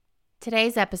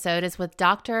Today's episode is with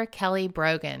Dr. Kelly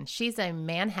Brogan. She's a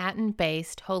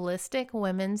Manhattan-based holistic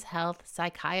women's health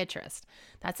psychiatrist.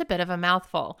 That's a bit of a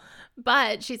mouthful,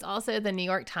 but she's also the New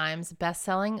York Times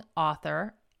bestselling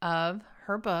author of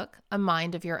her book, A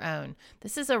Mind of Your Own.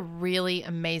 This is a really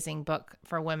amazing book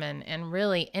for women and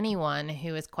really anyone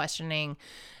who is questioning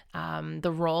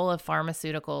the role of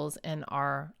pharmaceuticals in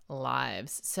our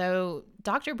lives. So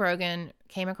Dr. Brogan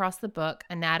came across the book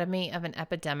Anatomy of an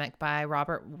Epidemic by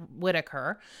Robert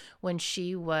Whitaker when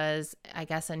she was, I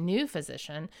guess, a new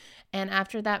physician. And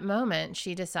after that moment,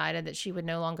 she decided that she would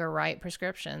no longer write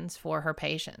prescriptions for her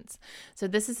patients. So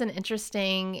this is an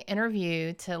interesting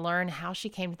interview to learn how she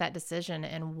came to that decision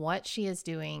and what she is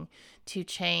doing to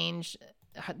change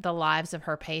the lives of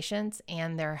her patients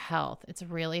and their health. It's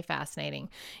really fascinating.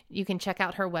 You can check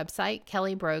out her website,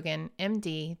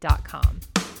 kellybroganmd.com.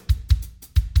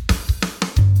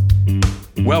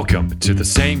 Welcome to the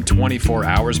Same 24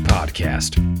 Hours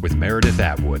podcast with Meredith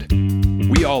Atwood.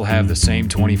 We all have the same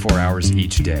 24 hours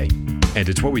each day, and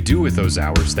it's what we do with those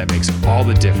hours that makes all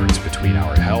the difference between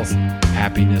our health,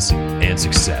 happiness, and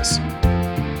success.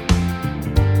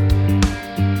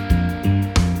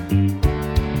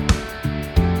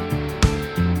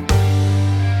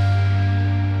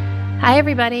 Hi,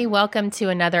 everybody. Welcome to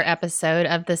another episode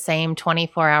of the Same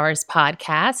 24 Hours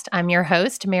podcast. I'm your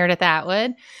host, Meredith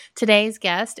Atwood. Today's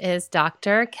guest is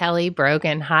Dr. Kelly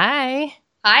Brogan. Hi.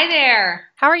 Hi there.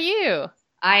 How are you?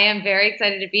 I am very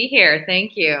excited to be here.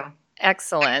 Thank you.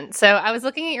 Excellent. So I was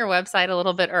looking at your website a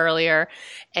little bit earlier,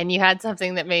 and you had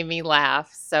something that made me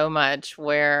laugh so much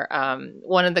where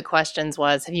one of the questions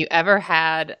was, have you ever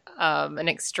had an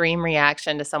extreme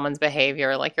reaction to someone's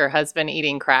behavior, like your husband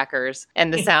eating crackers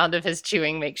and the sound of his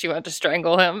chewing makes you want to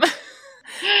strangle him?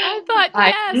 I thought,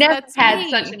 yes, I've never that's had me.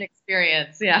 such an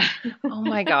experience. Yeah. Oh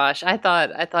my gosh. I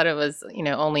thought it was,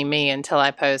 only me until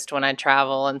I post when I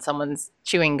travel and someone's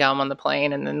chewing gum on the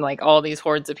plane and then like all these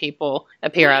hordes of people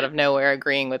appear out of nowhere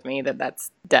agreeing with me that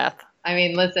that's death. I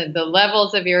mean, listen, the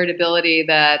levels of irritability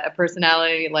that a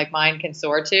personality like mine can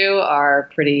soar to are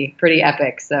pretty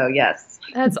epic. So yes.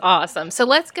 That's awesome. So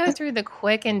let's go through the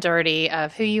quick and dirty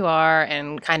of who you are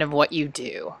and kind of what you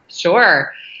do.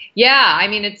 Sure. Yeah, I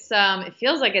mean, it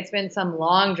feels like it's been some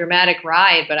long, dramatic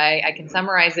ride, but I can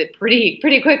summarize it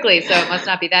pretty quickly, so it must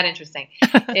not be that interesting.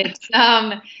 It's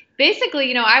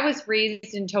basically, I was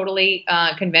raised in totally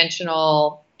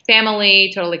conventional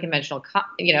family, totally conventional,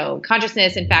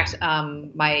 consciousness. In fact,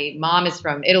 my mom is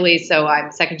from Italy, so I'm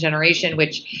second generation,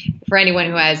 which for anyone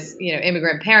who has,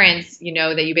 immigrant parents,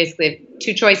 that you basically have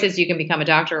two choices. You can become a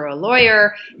doctor or a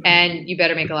lawyer, and you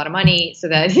better make a lot of money so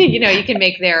that, you can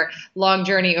make their long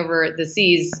journey over the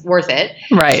seas worth it.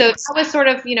 Right. So that was sort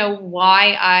of,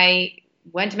 why I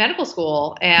went to medical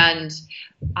school, and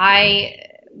I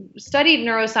studied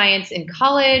neuroscience in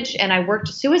college, and I worked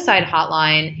a suicide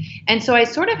hotline. And so I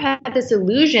sort of had this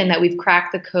illusion that we've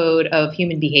cracked the code of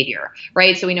human behavior,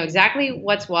 right? So we know exactly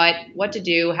what's what to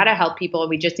do, how to help people, and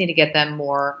we just need to get them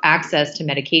more access to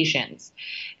medications.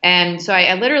 And so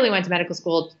I literally went to medical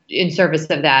school in service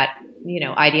of that,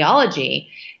 ideology.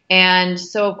 And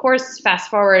so, of course, fast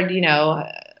forward,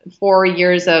 4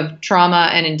 years of trauma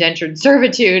and indentured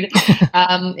servitude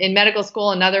in medical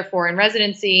school, another 4 in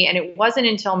residency. And it wasn't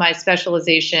until my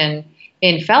specialization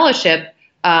in fellowship,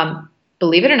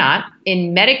 believe it or not,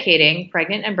 in medicating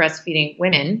pregnant and breastfeeding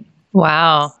women.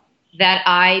 Wow. That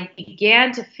I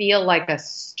began to feel like a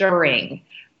stirring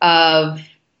of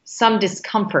some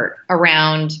discomfort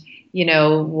around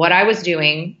what I was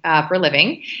doing for a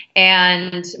living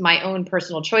and my own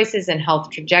personal choices and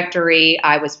health trajectory.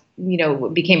 I was,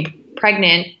 became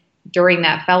pregnant during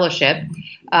that fellowship.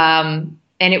 And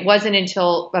it wasn't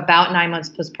until about 9 months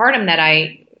postpartum that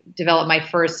I developed my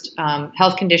first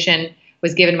health condition,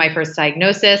 was given my first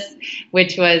diagnosis,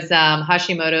 which was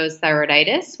Hashimoto's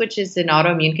thyroiditis, which is an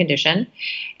autoimmune condition.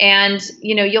 And,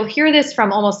 you'll hear this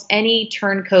from almost any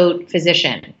turncoat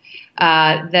physician,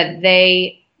 that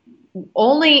they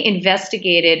only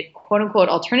investigated quote unquote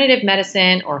alternative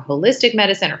medicine or holistic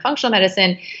medicine or functional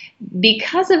medicine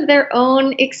because of their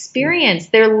own experience,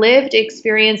 their lived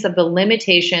experience of the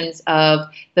limitations of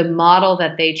the model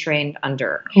that they trained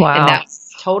under. Wow. And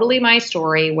that's totally my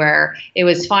story, where it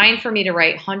was fine for me to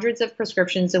write hundreds of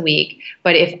prescriptions a week.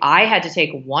 But if I had to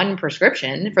take one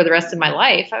prescription for the rest of my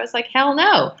life, I was like, hell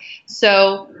no.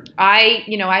 So I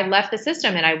left the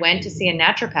system and I went to see a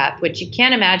naturopath, which you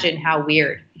can't imagine how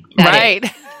weird that is.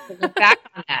 To look back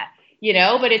on that.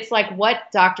 But it's like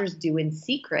what doctors do in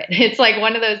secret. It's like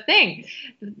one of those things.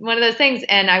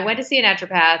 And I went to see a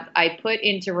naturopath. I put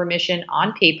into remission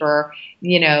on paper,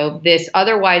 this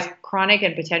otherwise chronic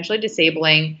and potentially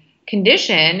disabling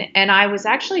condition, and I was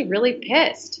actually really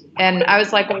pissed. And I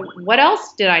was like, well, what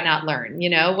else did I not learn?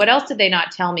 What else did they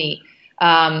not tell me?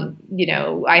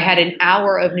 I had an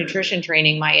hour of nutrition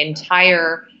training my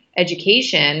entire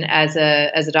education as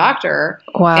a doctor.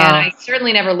 Wow. And I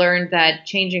certainly never learned that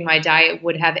changing my diet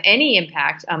would have any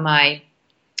impact on my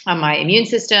immune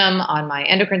system, on my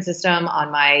endocrine system,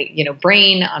 on my,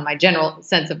 brain, on my general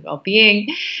sense of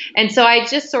well-being. And so I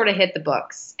just sort of hit the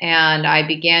books, and I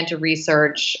began to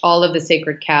research all of the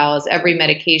sacred cows, every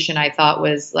medication I thought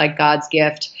was like God's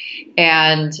gift.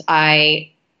 And I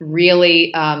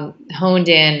really honed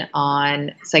in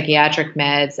on psychiatric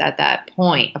meds at that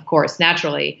point. Of course,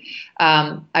 naturally,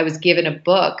 I was given a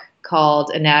book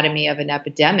called Anatomy of an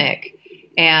Epidemic,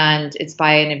 and it's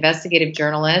by an investigative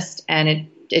journalist, and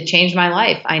it changed my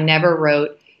life. I never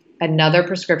wrote another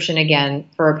prescription again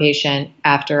for a patient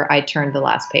after I turned the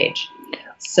last page.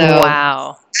 So,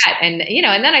 wow. And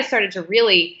then I started to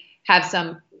really have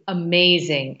some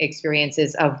amazing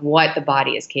experiences of what the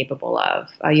body is capable of.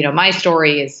 My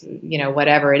story is,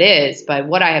 whatever it is, but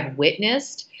what I have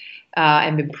witnessed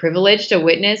and been privileged to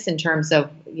witness in terms of,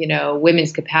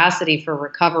 women's capacity for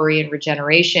recovery and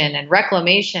regeneration and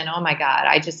reclamation. Oh my God,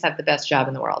 I just have the best job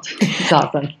in the world. It's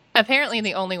awesome. Apparently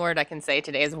the only word I can say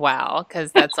today is wow,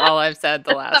 because that's all I've said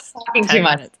the last talking 10 too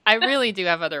much. minutes. I really do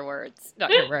have other words,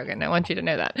 Dr. Brogan. I want you to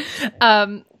know that.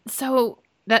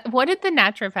 What did the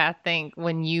naturopath think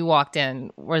when you walked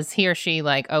in? Was he or she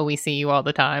like, oh, we see you all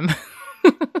the time?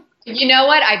 You know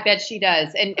what? I bet she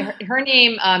does. And her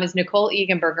name is Nicole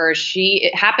Egenberger.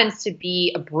 She happens to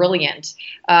be a brilliant,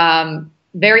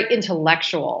 very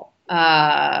intellectual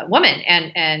woman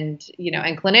and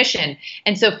clinician.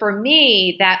 And so for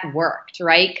me, that worked,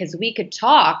 right? Because we could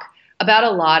talk about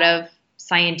a lot of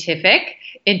scientific,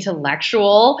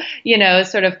 intellectual,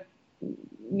 sort of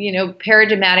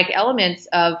paradigmatic elements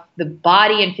of the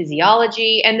body and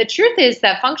physiology. And the truth is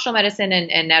that functional medicine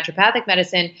and naturopathic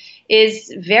medicine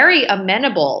is very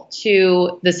amenable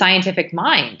to the scientific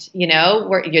mind,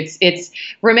 where it's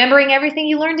remembering everything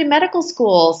you learned in medical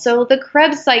school. So the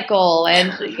Krebs cycle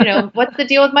and, what's the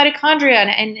deal with mitochondria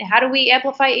and how do we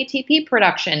amplify ATP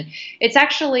production? It's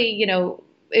actually,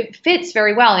 it fits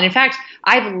very well. And in fact,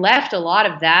 I've left a lot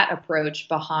of that approach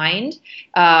behind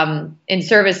in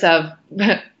service of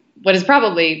what is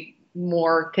probably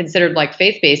more considered like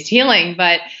faith-based healing.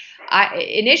 But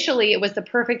initially, it was the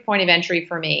perfect point of entry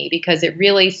for me because it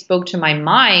really spoke to my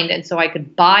mind. And so I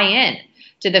could buy in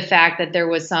to the fact that there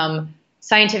was some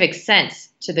scientific sense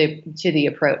to the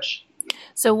approach.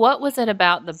 So what was it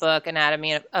about the book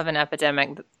Anatomy of an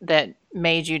Epidemic that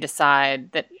made you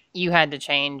decide that you had to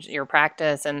change your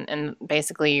practice and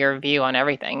basically your view on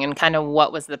everything? And kind of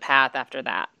what was the path after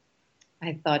that?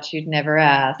 I thought you'd never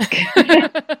ask. I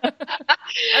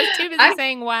was too busy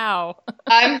saying wow.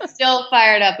 I'm still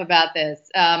fired up about this.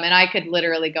 And I could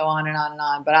literally go on and on and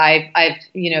on. But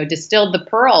I've distilled the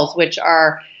pearls, which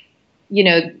are,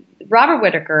 Robert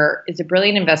Whitaker is a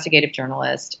brilliant investigative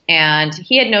journalist, and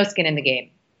he had no skin in the game.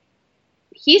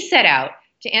 He set out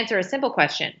to answer a simple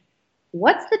question.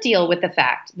 What's the deal with the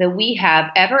fact that we have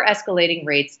ever escalating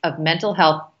rates of mental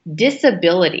health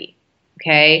disability?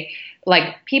 Okay.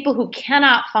 Like people who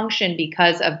cannot function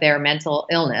because of their mental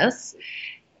illness.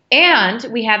 And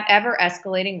we have ever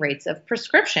escalating rates of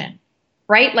prescription,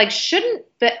 right? Like shouldn't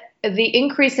the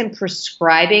increase in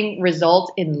prescribing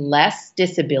result in less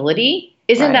disability?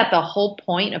 Isn't that the whole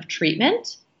point of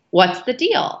treatment? What's the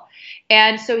deal?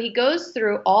 And so he goes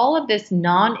through all of this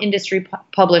non-industry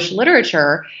published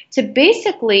literature to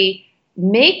basically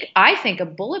make, I think, a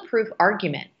bulletproof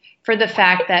argument for the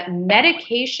fact that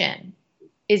medication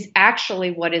is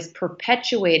actually what is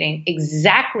perpetuating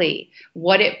exactly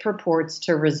what it purports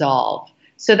to resolve.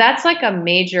 So that's like a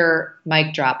major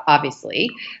mic drop, obviously.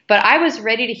 But I was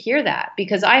ready to hear that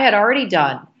because I had already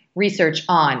done research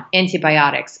on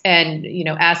antibiotics and,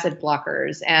 acid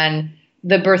blockers and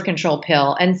the birth control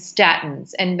pill and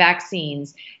statins and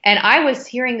vaccines. And I was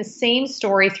hearing the same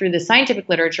story through the scientific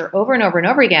literature over and over and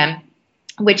over again,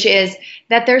 which is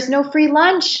that there's no free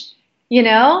lunch,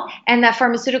 and that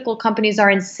pharmaceutical companies are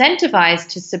incentivized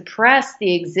to suppress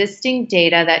the existing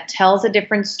data that tells a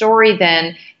different story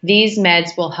than these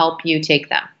meds will help you take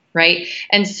them, right?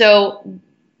 And so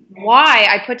why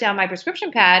I put down my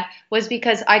prescription pad was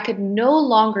because I could no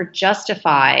longer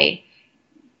justify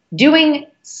doing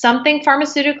something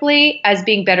pharmaceutically as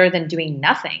being better than doing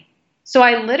nothing. So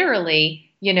I literally,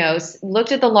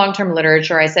 looked at the long-term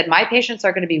literature. I said, my patients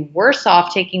are going to be worse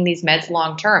off taking these meds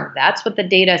long-term. That's what the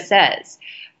data says.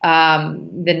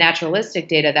 The naturalistic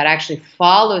data that actually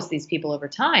follows these people over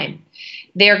time.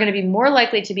 they are going to be more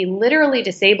likely to be literally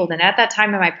disabled. And at that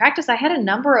time in my practice, I had a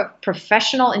number of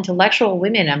professional intellectual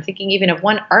women. I'm thinking even of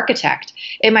one architect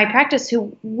in my practice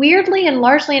who weirdly and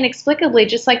largely inexplicably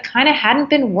just like kind of hadn't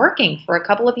been working for a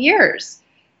couple of years,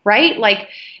 right? Like,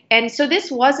 and so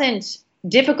this wasn't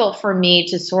difficult for me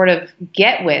to sort of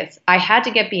get with. I had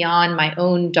to get beyond my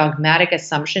own dogmatic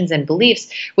assumptions and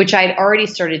beliefs, which I'd already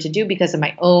started to do because of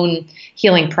my own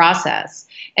healing process.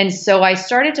 And so I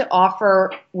started to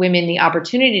offer women the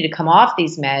opportunity to come off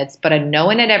these meds, but no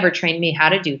one had ever trained me how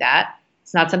to do that.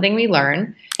 It's not something we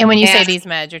learn. And when you say these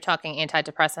meds, you're talking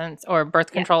antidepressants or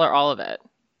birth control or all of it?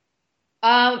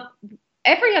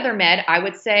 Every other med, I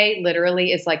would say,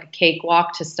 literally is like a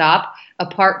cakewalk to stop,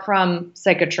 apart from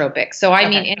psychotropics. So I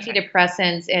mean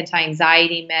antidepressants,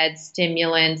 anti-anxiety meds,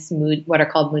 stimulants, what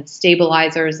are called mood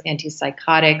stabilizers,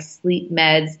 antipsychotics, sleep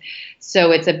meds. So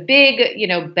it's a big,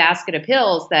 basket of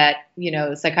pills that,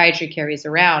 psychiatry carries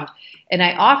around. And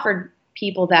I offered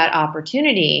people that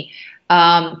opportunity.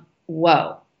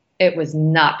 Whoa, it was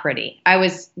not pretty. I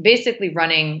was basically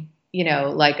running,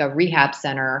 like a rehab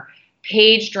center,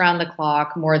 paged around the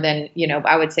clock, more than,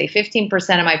 I would say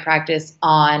 15% of my practice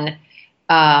on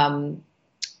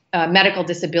medical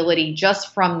disability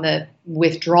just from the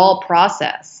withdrawal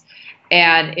process.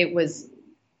 And it was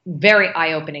very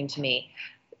eye-opening to me.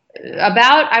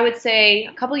 About, I would say,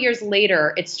 a couple of years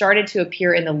later, it started to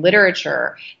appear in the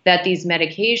literature that these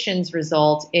medications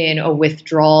result in a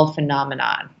withdrawal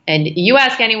phenomenon. And you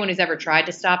ask anyone who's ever tried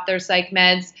to stop their psych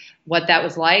meds what that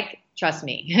was like, trust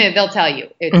me, they'll tell you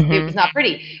it was not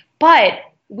pretty. But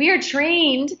we are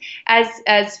trained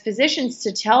as physicians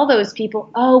to tell those people,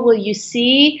 oh, well, you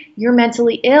see, you're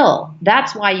mentally ill.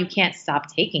 That's why you can't stop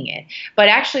taking it. But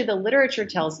actually, the literature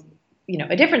tells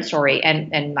a different story.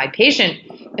 And my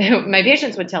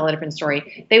patients would tell a different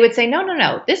story. They would say,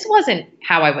 no, this wasn't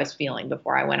how I was feeling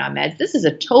before I went on meds. This is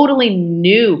a totally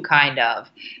new kind of,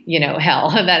 hell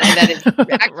that is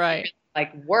actually right.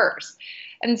 like worse.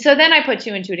 And so then I put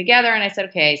two and two together and I said,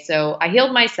 okay, so I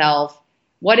healed myself.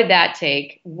 What did that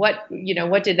take? What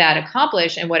did that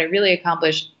accomplish? And what it really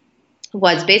accomplished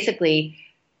was basically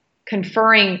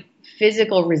conferring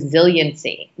physical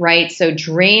resiliency, right? So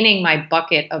draining my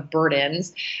bucket of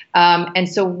burdens. And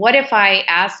so what if I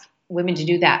asked women to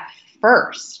do that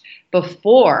first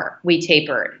before we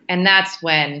tapered? And that's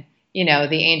when,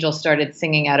 the angels started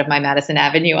singing out of my Madison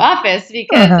Avenue office,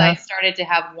 because I started to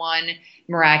have one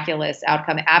miraculous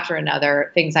outcome after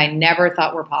another, things I never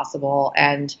thought were possible,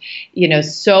 and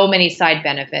so many side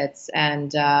benefits,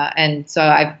 and so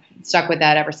I've stuck with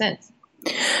that ever since.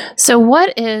 So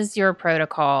what is your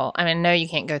protocol? I mean, I know you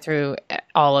can't go through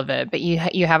all of it, but you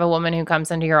have a woman who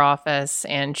comes into your office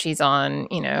and she's on,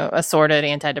 assorted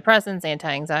antidepressants,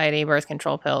 anti-anxiety, birth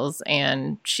control pills,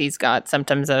 and she's got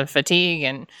symptoms of fatigue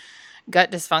and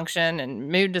gut dysfunction and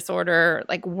mood disorder.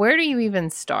 Like, where do you even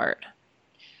start?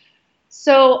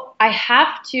 So I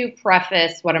have to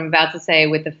preface what I'm about to say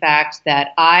with the fact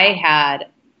that I had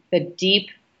the deep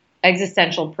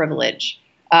existential privilege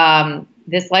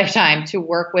this lifetime to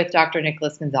work with Dr.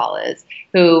 Nicholas Gonzalez,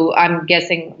 who I'm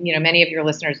guessing, many of your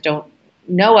listeners don't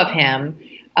know of him.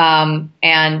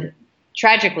 And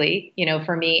tragically,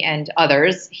 for me and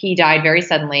others, he died very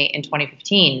suddenly in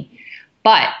 2015.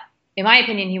 But in my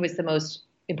opinion, he was the most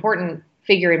important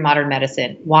figure in modern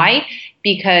medicine. Why?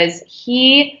 Because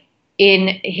he,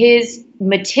 in his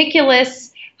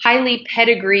meticulous, highly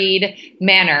pedigreed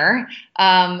manner,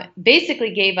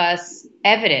 basically gave us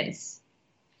evidence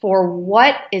for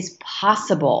what is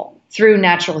possible through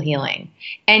natural healing.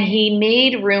 And he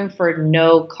made room for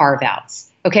no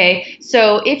carve-outs. Okay,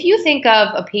 so if you think of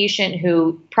a patient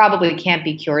who probably can't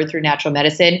be cured through natural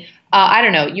medicine, I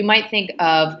don't know, you might think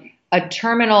of a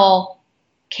terminal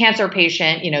cancer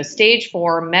patient, stage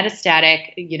 4,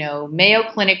 metastatic, Mayo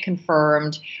Clinic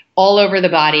confirmed, all over the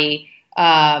body,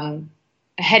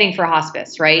 heading for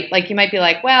hospice, right? Like you might be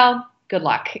like, well, good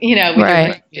luck, with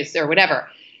your juice or whatever.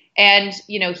 And,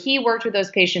 he worked with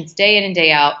those patients day in and day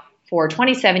out for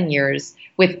 27 years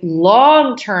with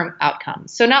long-term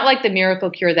outcomes. So not like the miracle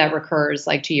cure that recurs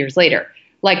like 2 years later,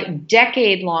 like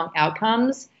decade-long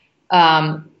outcomes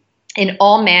in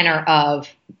all manner of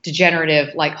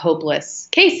degenerative, like hopeless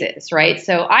cases, right?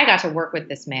 So I got to work with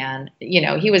this man.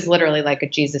 He was literally like a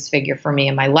Jesus figure for me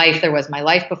in my life. There was my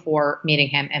life before meeting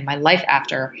him and my life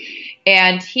after.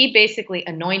 And he basically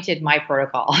anointed my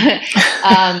protocol.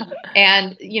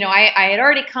 And, I had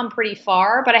already come pretty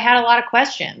far, but I had a lot of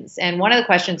questions. And one of the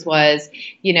questions was,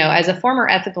 as a former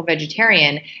ethical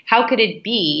vegetarian, how could it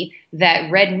be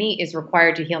that red meat is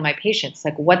required to heal my patients?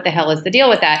 Like, what the hell is the deal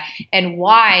with that? And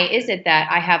why is it that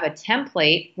I have a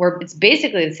template where it's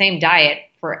basically the same diet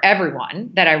for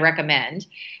everyone that I recommend.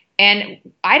 And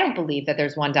I don't believe that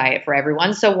there's one diet for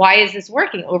everyone. So why is this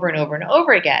working over and over and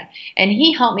over again? And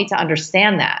he helped me to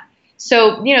understand that.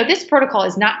 So, this protocol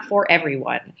is not for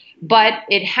everyone, but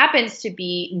it happens to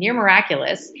be near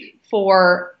miraculous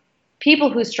for people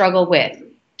who struggle with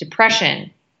depression,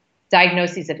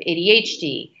 diagnoses of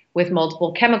ADHD, with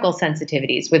multiple chemical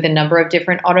sensitivities, with a number of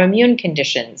different autoimmune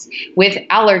conditions, with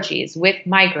allergies, with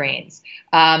migraines,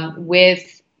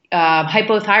 with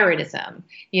hypothyroidism,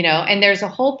 and there's a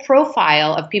whole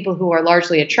profile of people who are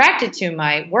largely attracted to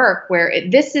my work where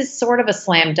this is sort of a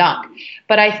slam dunk.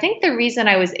 But I think the reason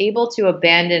I was able to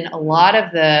abandon a lot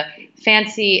of the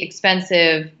fancy,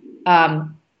 expensive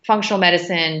functional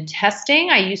medicine testing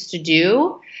I used to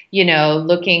do,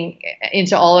 looking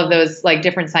into all of those like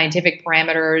different scientific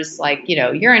parameters, like,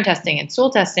 urine testing and stool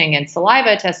testing and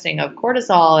saliva testing of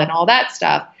cortisol and all that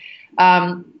stuff,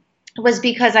 was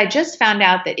because I just found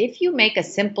out that if you make a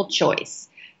simple choice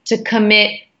to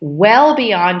commit well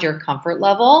beyond your comfort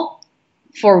level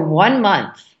for 1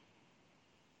 month,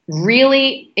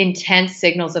 really intense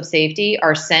signals of safety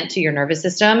are sent to your nervous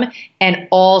system and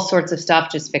all sorts of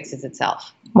stuff just fixes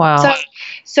itself. Wow.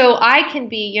 So I can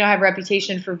be, I have a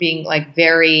reputation for being like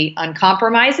very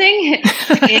uncompromising,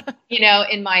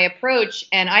 in my approach,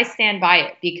 and I stand by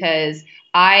it because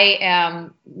I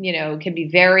am, can be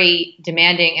very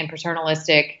demanding and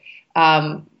paternalistic,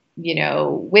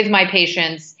 with my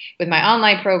patients. With my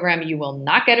online program, you will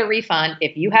not get a refund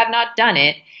if you have not done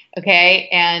it. Okay.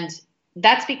 And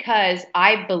that's because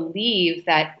I believe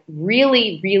that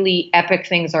really, really epic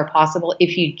things are possible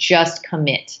if you just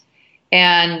commit.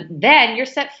 And then you're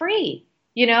set free.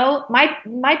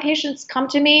 My patients come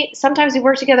to me. Sometimes we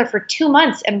work together for 2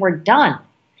 months and we're done.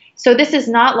 So this is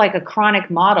not like a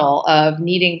chronic model of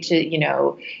needing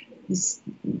to,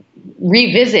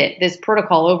 revisit this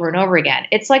protocol over and over again.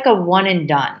 It's like a one and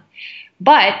done,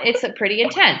 but it's pretty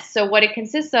intense. So what it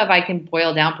consists of, I can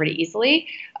boil down pretty easily.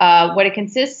 What it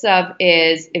consists of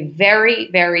is a very,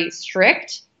 very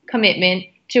strict commitment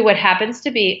to what happens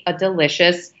to be a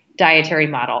delicious dietary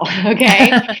model.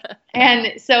 Okay.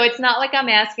 And so it's not like I'm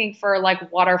asking for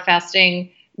like water fasting,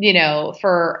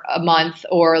 for a month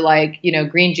or like,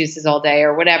 green juices all day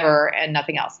or whatever and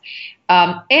nothing else.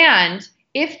 And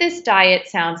if this diet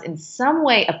sounds in some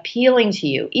way appealing to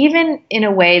you, even in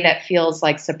a way that feels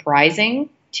like surprising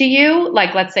to you,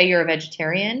 like let's say you're a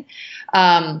vegetarian,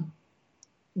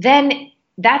 then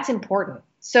that's important.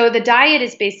 So the diet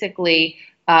is basically,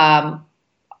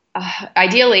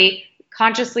 ideally,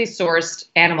 consciously sourced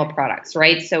animal products,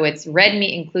 right? So it's red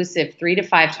meat inclusive 3 to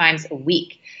 5 times a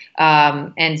week.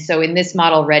 And so in this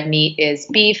model, red meat is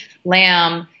beef,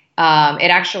 lamb.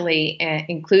 It actually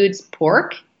includes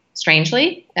pork,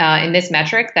 strangely, in this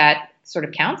metric that sort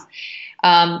of counts.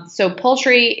 So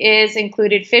poultry is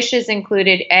included, fish is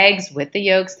included, eggs with the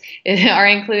yolks are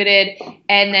included,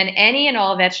 and then any and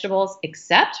all vegetables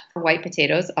except for white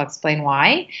potatoes. I'll explain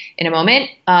why in a moment.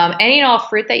 Any and all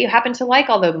fruit that you happen to like,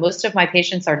 although most of my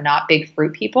patients are not big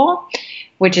fruit people,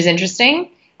 which is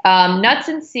interesting. Nuts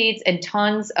and seeds and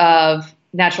tons of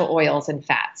natural oils and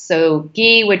fats. So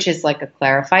ghee, which is like a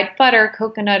clarified butter,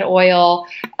 coconut oil,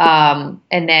 and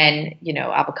then,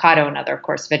 avocado and other, of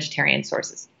course, vegetarian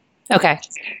sources. Okay.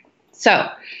 So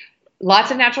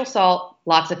lots of natural salt,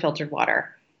 lots of filtered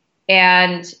water.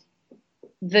 And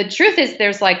the truth is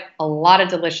there's like a lot of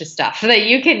delicious stuff that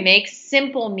you can make,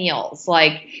 simple meals.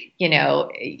 Like,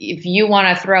 if you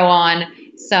want to throw on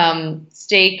some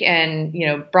steak and,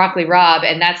 broccoli rabe,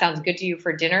 and that sounds good to you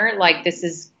for dinner, like this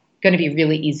is going to be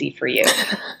really easy for you.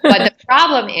 But the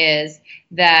problem is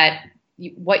that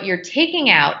what you're taking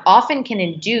out often can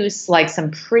induce like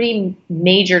some pretty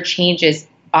major changes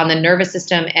on the nervous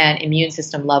system and immune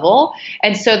system level.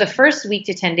 And so the first week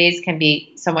to 10 days can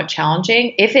be somewhat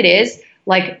challenging. If it is,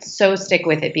 so stick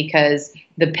with it because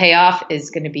the payoff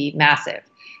is going to be massive.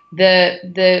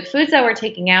 The foods that we're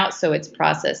taking out, so it's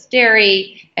processed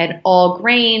dairy and all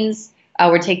grains.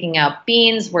 We're taking out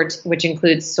beans, which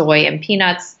includes soy and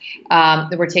peanuts.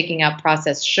 We're taking out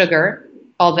processed sugar,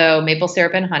 although maple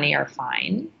syrup and honey are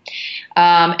fine.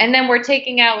 And then we're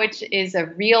taking out, which is a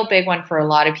real big one for a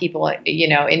lot of people,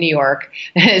 in New York,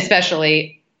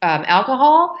 especially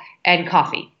alcohol and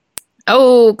coffee.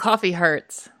 Oh, coffee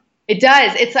hurts. It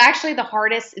does. It's actually the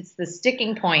hardest. It's the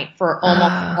sticking point for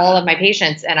almost all of my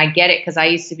patients. And I get it because I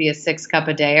used to be a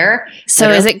 6-cup-a-dayer. So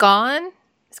is it gone?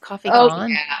 Is coffee gone?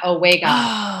 Yeah. Oh, way gone.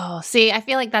 Oh, see, I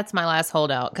feel like that's my last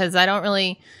holdout because I don't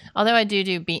really, although I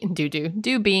do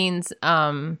beans.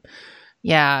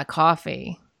 Yeah,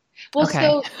 coffee. Well, Okay.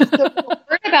 so what I've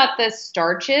heard about the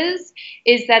starches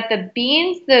is that the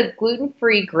beans, the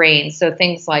gluten-free grains, so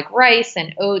things like rice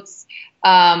and oats,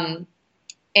 um,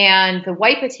 and the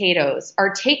white potatoes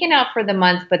are taken out for the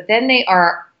month, but then they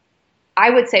are, I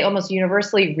would say, almost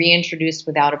universally reintroduced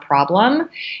without a problem.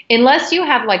 Unless you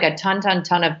have like a ton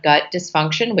of gut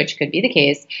dysfunction, which could be the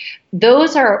case,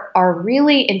 those are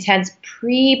really intense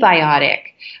prebiotic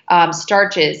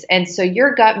starches. And so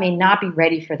your gut may not be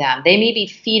ready for them. They may be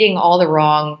feeding all the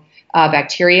wrong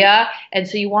bacteria. And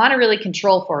so you want to really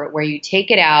control for it, where you take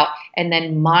it out and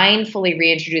then mindfully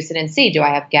reintroduce it and see, do I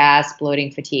have gas, bloating,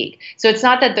 fatigue? So it's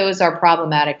not that those are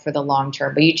problematic for the long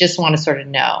term, but you just want to sort of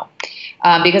know.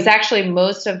 Because actually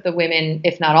most of the women,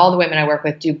 if not all the women I work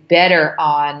with, do better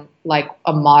on like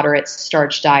a moderate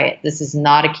starch diet. This is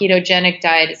not a ketogenic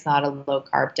diet. It's not a low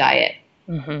carb diet.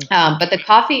 But the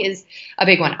coffee is a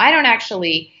big one. I don't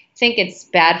actually think it's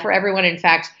bad for everyone. In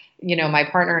fact, my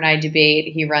partner and I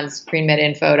debate. He runs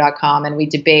greenmedinfo.com, and we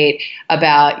debate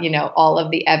about, all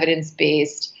of the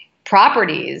evidence-based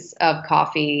properties of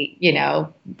coffee,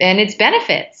 and its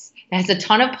benefits. It has a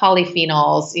ton of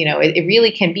polyphenols. It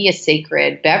really can be a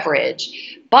sacred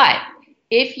beverage. But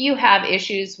if you have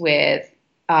issues with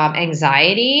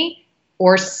anxiety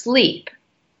or sleep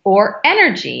or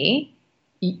energy,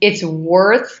 it's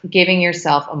worth giving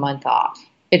yourself a month off.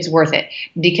 It's worth it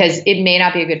because it may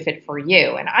not be a good fit for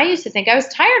you. And I used to think I was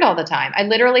tired all the time. I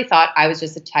literally thought I was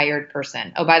just a tired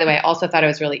person. Oh, by the way, I also thought I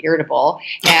was really irritable,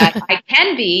 and I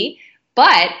can be,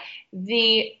 but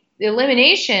the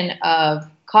elimination of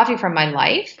coffee from my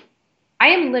life,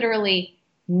 I am literally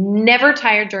never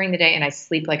tired during the day, and I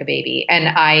sleep like a baby. And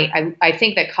I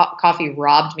think that coffee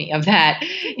robbed me of that,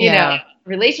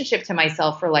 relationship to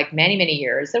myself for like many, many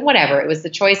years. And whatever, it was the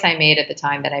choice I made at the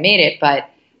time that I made it, but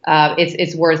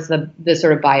it's worth the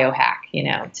sort of biohack,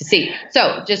 to see.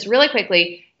 So just really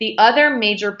quickly, the other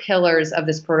major pillars of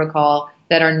this protocol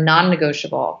that are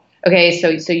non-negotiable. Okay,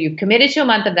 so you've committed to a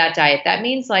month of that diet. That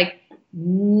means like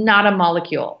not a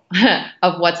molecule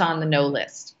of what's on the no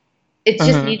list. It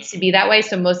just needs to be that way.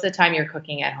 So most of the time you're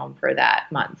cooking at home for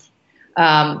that month,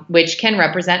 which can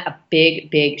represent a big,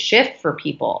 big shift for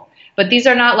people. But these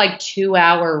are not like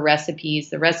 2-hour recipes.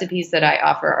 The recipes that I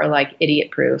offer are like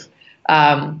idiot proof.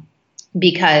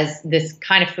 Because this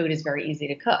kind of food is very easy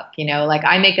to cook. Like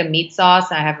I make a meat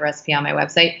sauce, and I have a recipe on my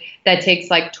website that takes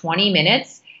like 20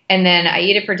 minutes, and then I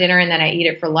eat it for dinner, and then I eat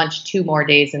it for lunch 2 more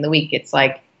days in the week. It's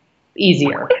like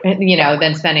easier,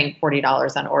 than spending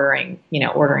 $40 on ordering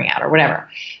out or whatever.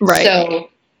 Right. So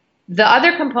the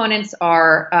other components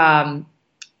are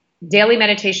daily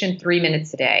meditation, 3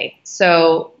 minutes a day.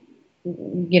 So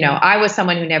I was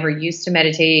someone who never used to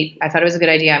meditate. I thought it was a good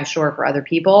idea, I'm sure, for other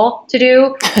people to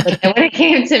do. But then when it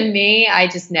came to me,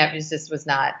 it just was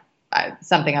not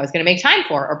something I was going to make time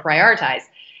for or prioritize.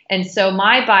 And so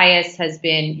my bias has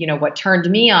been, what turned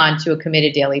me on to a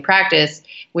committed daily practice,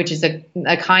 which is a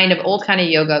old kind of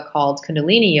yoga called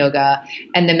Kundalini yoga.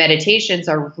 And the meditations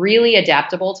are really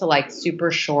adaptable to like super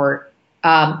short,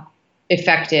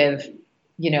 effective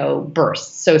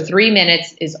bursts. So 3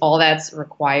 minutes is all that's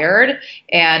required.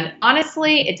 And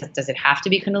honestly, does it have to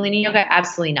be Kundalini yoga?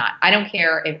 Absolutely not. I don't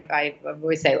care if I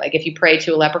always say, like, if you pray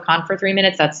to a leprechaun for 3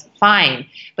 minutes, that's fine.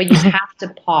 But you have to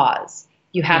pause.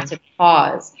 You have to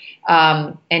pause.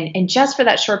 And just for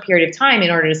that short period of time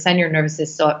in order to send your nervous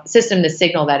system the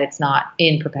signal that it's not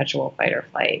in perpetual fight or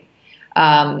flight.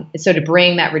 So to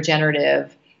bring that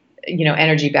regenerative,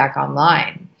 energy back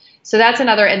online. So that's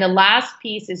another. And the last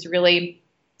piece is really,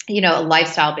 a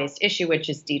lifestyle-based issue, which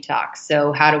is detox.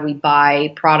 So how do we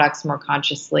buy products more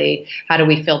consciously? How do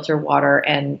we filter water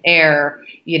and air?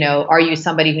 Are you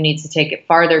somebody who needs to take it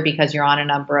farther because you're on a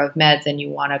number of meds and you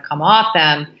want to come off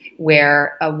them?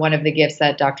 Where one of the gifts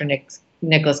that Dr.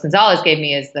 Nicholas Gonzalez gave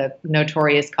me is the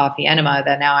notorious coffee enema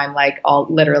that now I'm like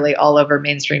literally all over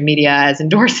mainstream media as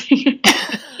endorsing.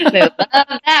 They love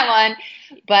that one.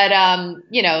 But,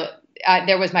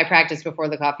 there was my practice before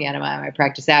the coffee enema and my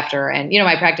practice after. And,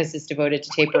 my practice is devoted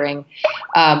to tapering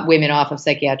women off of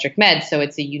psychiatric meds. So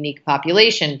it's a unique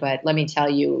population. But let me tell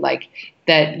you, like,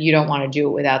 that you don't want to do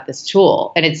it without this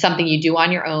tool. And it's something you do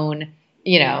on your own.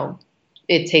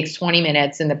 It takes 20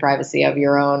 minutes in the privacy of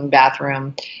your own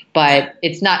bathroom, but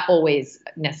it's not always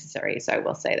necessary. So I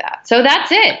will say that. So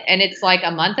that's it. And it's like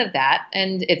a month of that.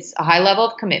 And it's a high level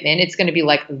of commitment. It's going to be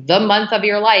like the month of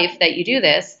your life that you do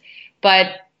this. But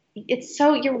it's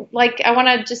so, you're like, I want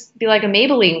to just be like a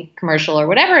Maybelline commercial or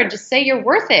whatever and just say you're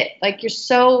worth it. Like, you're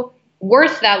so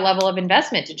worth that level of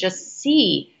investment to just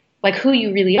see like who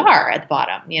you really are at the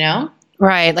bottom,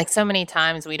 Right. Like, so many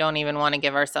times we don't even want to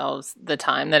give ourselves the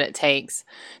time that it takes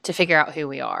to figure out who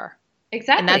we are.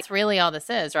 Exactly. And that's really all this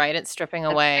is, right? It's stripping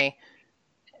away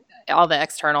all the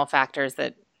external factors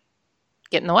that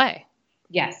get in the way.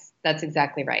 Yes, that's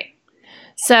exactly right.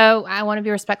 So I want to be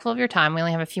respectful of your time. We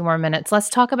only have a few more minutes. Let's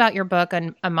talk about your book,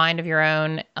 A Mind of Your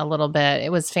Own, a little bit.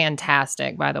 It was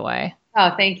fantastic, by the way.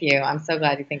 Oh, thank you. I'm so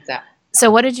glad you think so.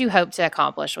 So what did you hope to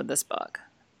accomplish with this book?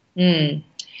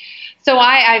 So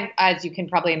I, as you can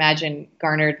probably imagine,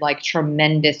 garnered like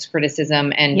tremendous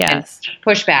criticism and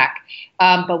pushback.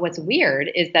 But what's weird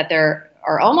is that there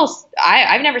are almost,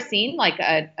 I've never seen like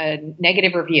a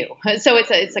negative review. So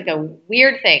it's like a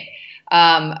weird thing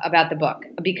about the book,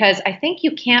 because I think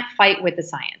you can't fight with the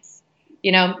science.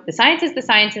 The science is the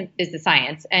science is the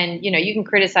science. And, you can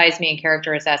criticize me and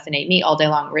character assassinate me all day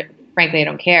long. Frankly, I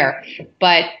don't care.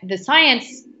 But the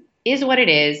science is what it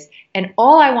is. And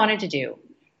all I wanted to do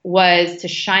was to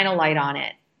shine a light on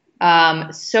it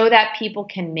so that people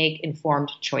can make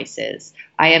informed choices.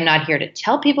 I am not here to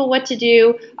tell people what to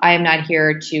do. I am not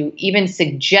here to even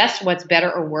suggest what's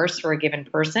better or worse for a given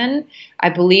person. I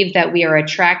believe that we are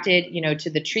attracted, to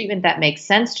the treatment that makes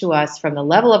sense to us from the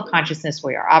level of consciousness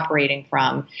we are operating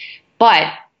from.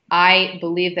 But I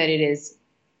believe that it is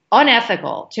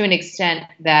unethical to an extent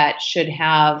that should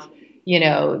have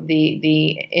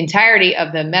the entirety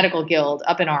of the medical guild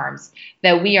up in arms,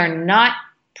 that we are not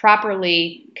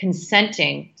properly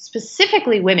consenting,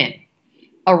 specifically women,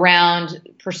 around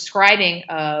prescribing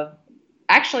of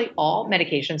actually all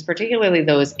medications, particularly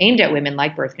those aimed at women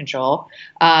like birth control.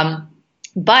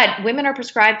 But women are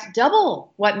prescribed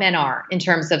double what men are in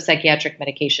terms of psychiatric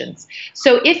medications.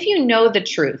 So if you know the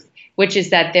truth, which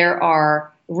is that there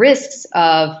are risks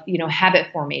of, habit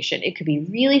formation, it could be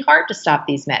really hard to stop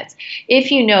these meds.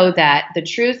 If you know that the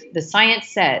truth, the science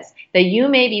says that you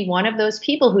may be one of those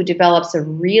people who develops a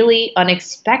really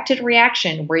unexpected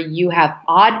reaction where you have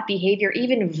odd behavior,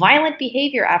 even violent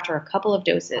behavior after a couple of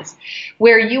doses,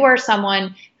 where you are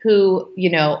someone who,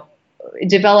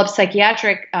 develops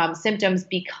psychiatric symptoms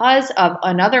because of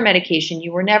another medication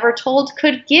you were never told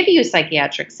could give you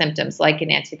psychiatric symptoms, like an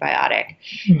antibiotic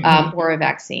or a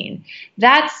vaccine.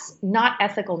 That's not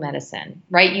ethical medicine,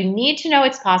 right? You need to know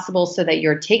it's possible so that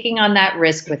you're taking on that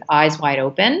risk with eyes wide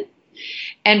open.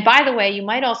 And by the way, you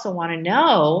might also want to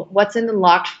know what's in the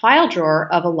locked file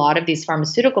drawer of a lot of these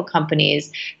pharmaceutical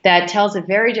companies that tells a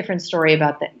very different story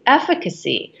about the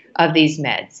efficacy of these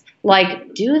meds.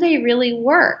 Like, do they really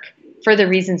work for the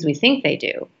reasons we think they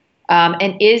do?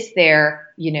 And is there,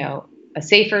 a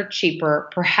safer, cheaper,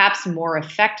 perhaps more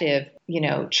effective,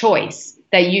 choice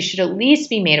that you should at least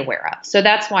be made aware of? So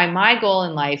that's why my goal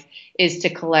in life is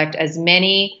to collect as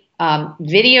many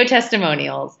video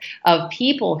testimonials of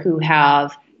people who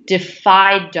have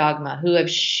defied dogma, who have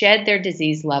shed their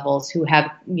disease levels, who have,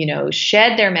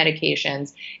 shed their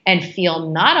medications and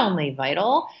feel not only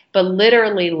vital, but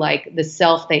literally like the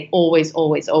self they always,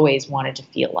 always, always wanted to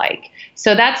feel like.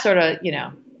 So that's sort of,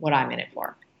 what I'm in it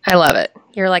for. I love it.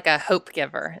 You're like a hope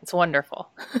giver. It's wonderful.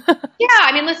 Yeah.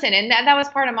 I mean, listen, and that was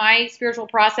part of my spiritual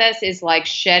process, is like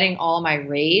shedding all of my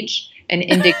rage and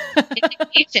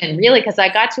indignation, really, because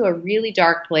I got to a really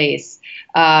dark place.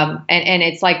 And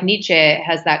it's like Nietzsche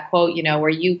has that quote,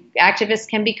 where activists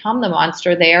can become the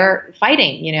monster they are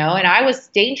fighting, and I was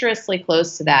dangerously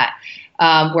close to that.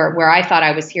 Where I thought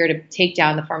I was here to take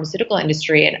down the pharmaceutical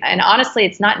industry. And honestly,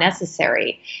 it's not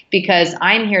necessary, because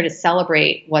I'm here to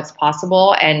celebrate what's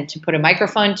possible and to put a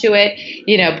microphone to it,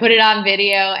 put it on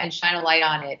video and shine a light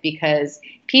on it, because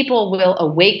people will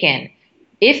awaken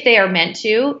if they are meant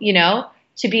to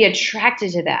be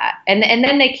attracted to that. And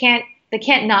then they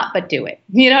can't not but do it.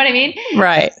 You know what I mean?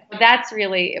 Right. So that's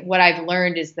really what I've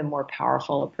learned is the more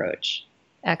powerful approach.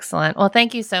 Excellent. Well,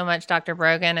 thank you so much, Dr.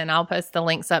 Brogan. And I'll post the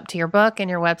links up to your book and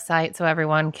your website so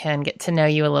everyone can get to know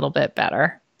you a little bit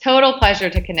better. Total pleasure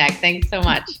to connect. Thanks so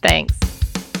much. Thanks.